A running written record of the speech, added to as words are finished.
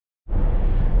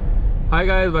Hi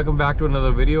guys, welcome back to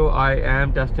another video. I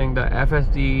am testing the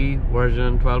FSD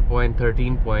version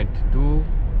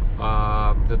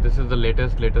 12.13.2. So this is the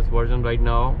latest version right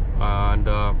now, and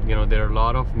there are a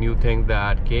lot of new things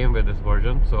that came with this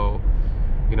version. So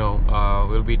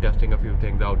we'll be testing a few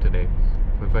things out today.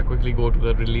 So if I quickly go to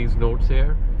the release notes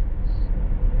here.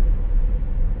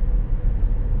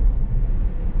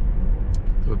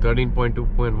 So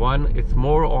 13.2.1, it's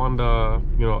more on the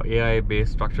AI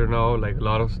based structure now. Like a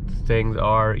lot of things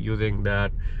are using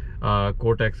that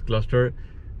Cortex cluster.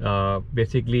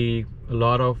 Basically a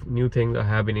lot of new things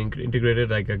have been integrated.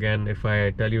 Like again, if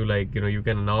I tell you, like you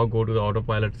can now go to the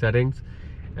autopilot settings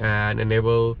and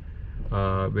enable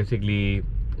basically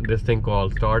this thing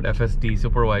called start FSD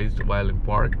supervised while in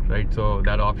park, right? So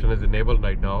that option is enabled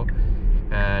right now.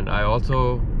 And I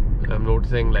also am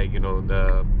noticing, like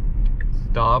the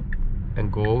stop and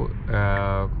go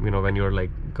when you're like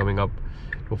coming up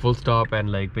to a full stop and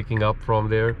like picking up from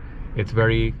there, it's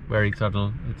very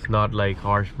subtle. It's not like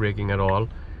harsh braking at all.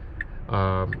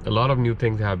 A lot of new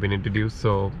things have been introduced,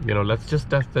 so let's just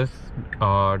test this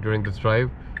during this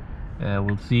drive, and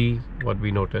we'll see what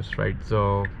we notice, right?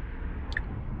 So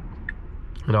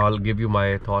I'll give you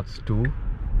my thoughts too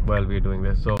while we're doing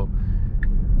this. So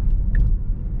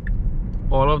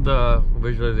all of the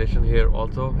visualization here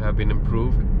also have been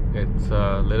improved. It's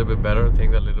a little bit better.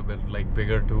 Things are a little bit like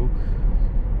bigger too.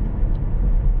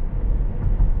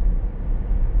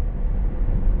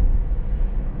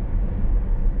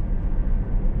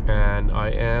 And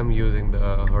I am using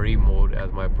the hurry mode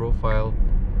as my profile.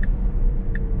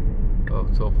 Oh,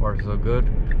 so far so good.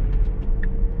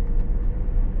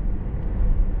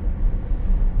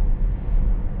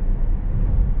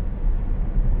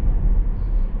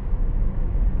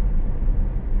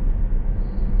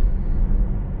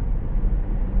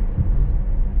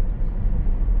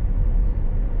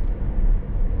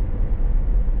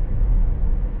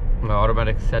 My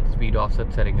automatic set speed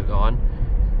offset setting is on.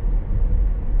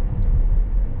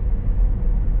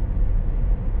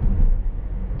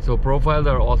 So profiles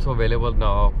are also available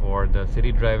now for the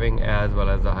city driving as well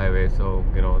as the highway. So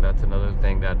that's another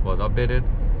thing that was updated.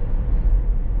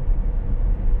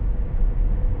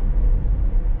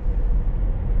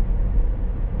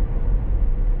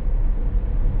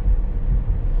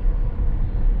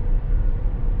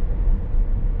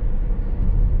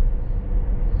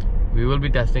 We will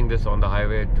be testing this on the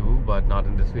highway too, but not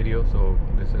in this video. So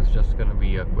this is just gonna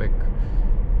be a quick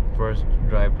first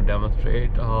drive to demonstrate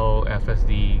how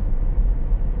FSD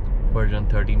version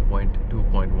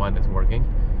 13.2.1 is working.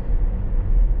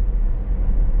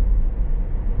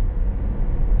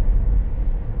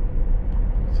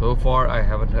 So far I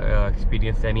haven't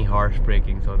experienced any harsh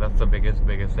braking, so that's the biggest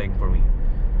thing for me.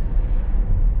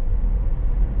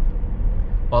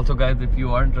 Also guys, if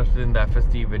you are interested in the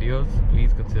FSD videos,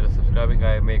 please consider subscribing.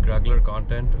 I make regular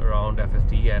content around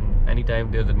FSD, and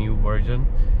anytime there's a new version,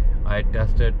 I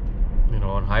test it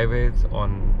on highways,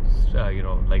 on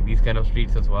like these kind of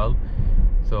streets as well.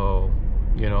 So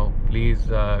please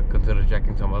consider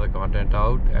checking some other content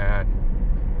out, and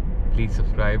please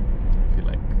subscribe if you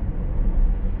like.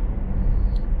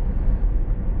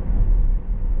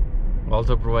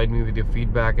 Also provide me with your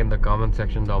feedback in the comment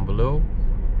section down below.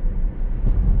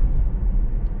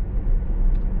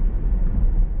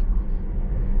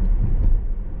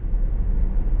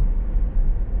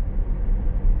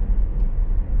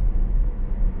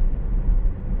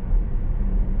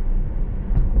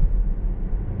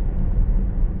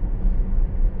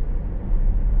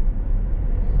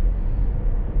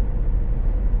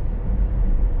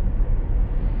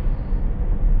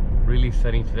 Really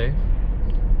sunny today,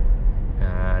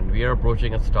 and we are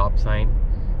approaching a stop sign,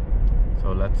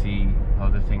 so let's see how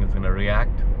this thing is going to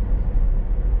react.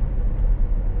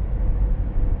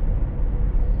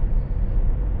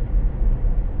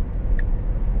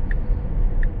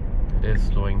 It is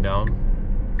slowing down.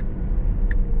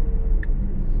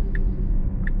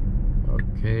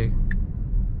 Okay,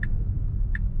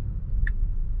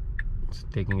 it's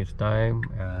taking its time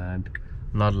and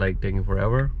not like taking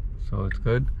forever, so it's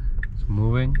good. It's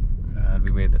moving, and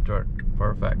we made the turn.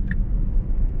 Perfect.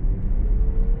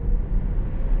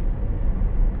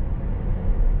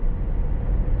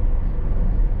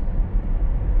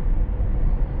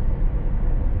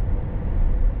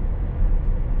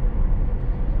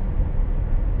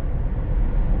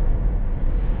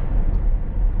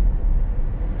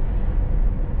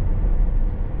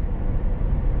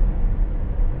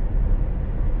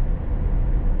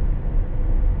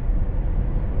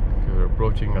 Okay, we're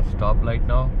approaching a stoplight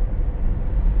now.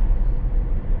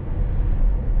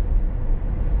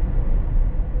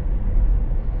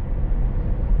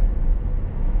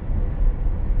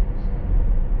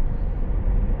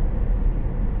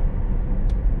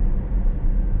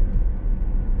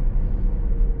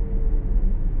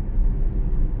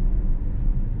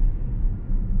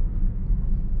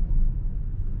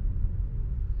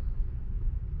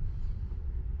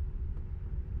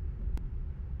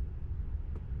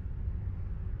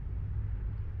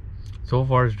 so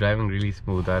far it's driving really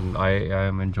smooth, and I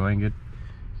am enjoying it.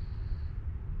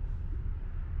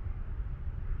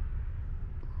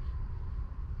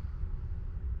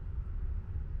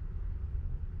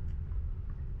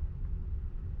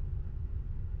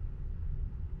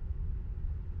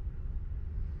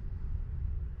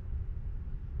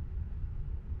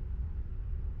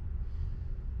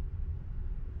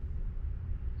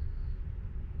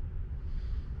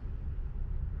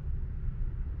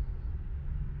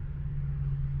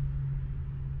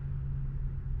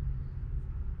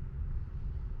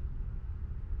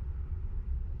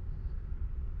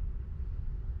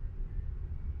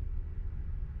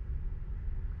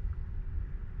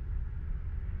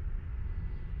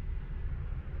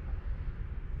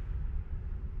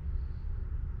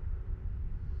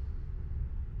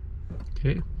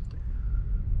 Okay,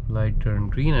 light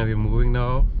turned green and we're moving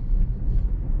now.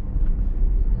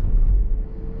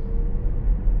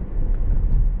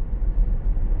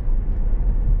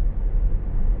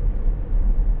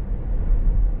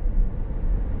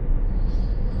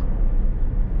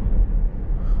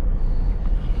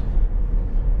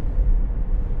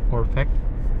 Perfect.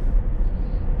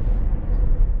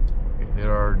 Okay,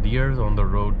 there are deers on the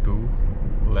road too.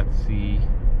 Let's see.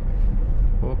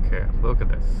 Okay, look at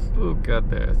this. Look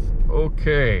at this.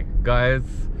 Okay, guys.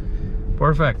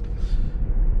 Perfect.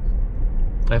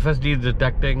 FSD is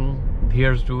detecting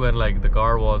deers too, and like the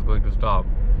car was going to stop.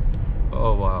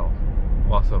 Oh wow.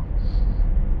 Awesome.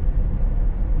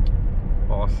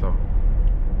 Awesome.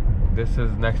 This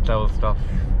is next level stuff.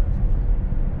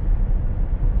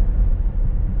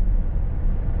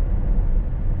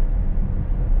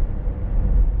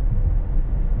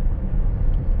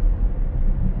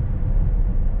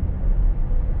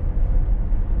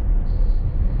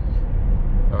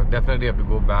 Definitely have to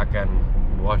go back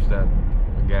and watch that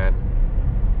again.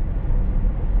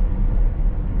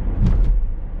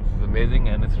 This is amazing,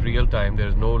 and it's real time.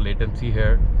 There's no latency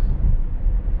here.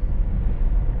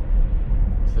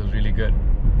 This is really good.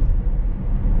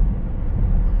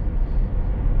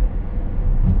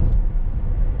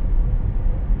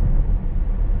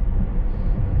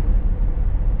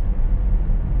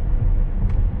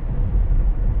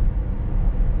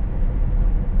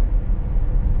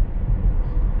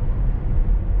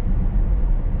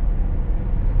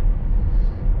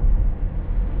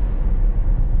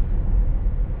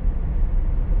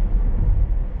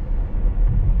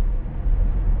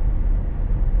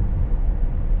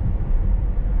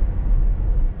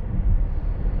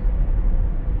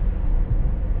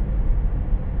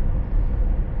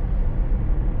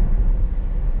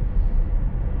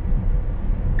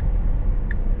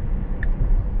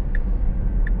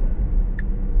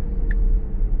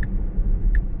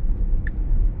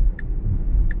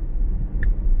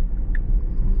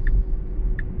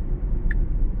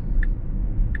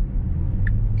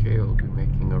 Okay, we'll be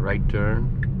making a right turn.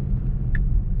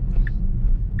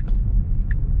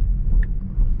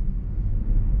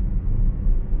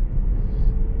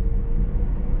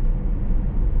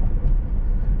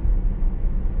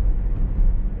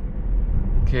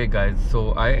 Okay guys,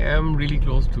 so I am really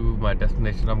close to my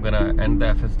destination. I'm gonna end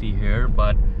the FSD here,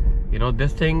 but you know,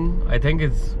 this thing I think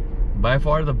is by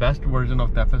far the best version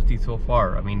of the FSD so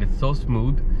far. I mean, it's so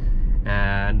smooth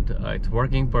and it's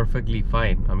working perfectly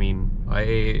fine. I mean,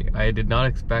 I did not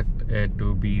expect it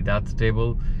to be that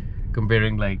stable,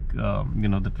 comparing like you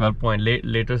know, the 12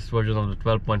 latest version of the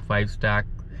 12.5 stack.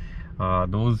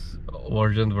 Those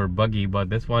versions were buggy, but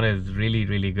this one is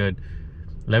really good.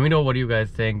 Let me know what you guys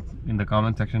think in the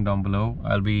comment section down below.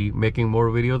 I'll be making more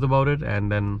videos about it,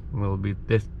 and then we'll be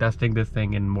testing this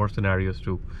thing in more scenarios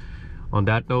too. On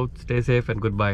that note, stay safe and goodbye.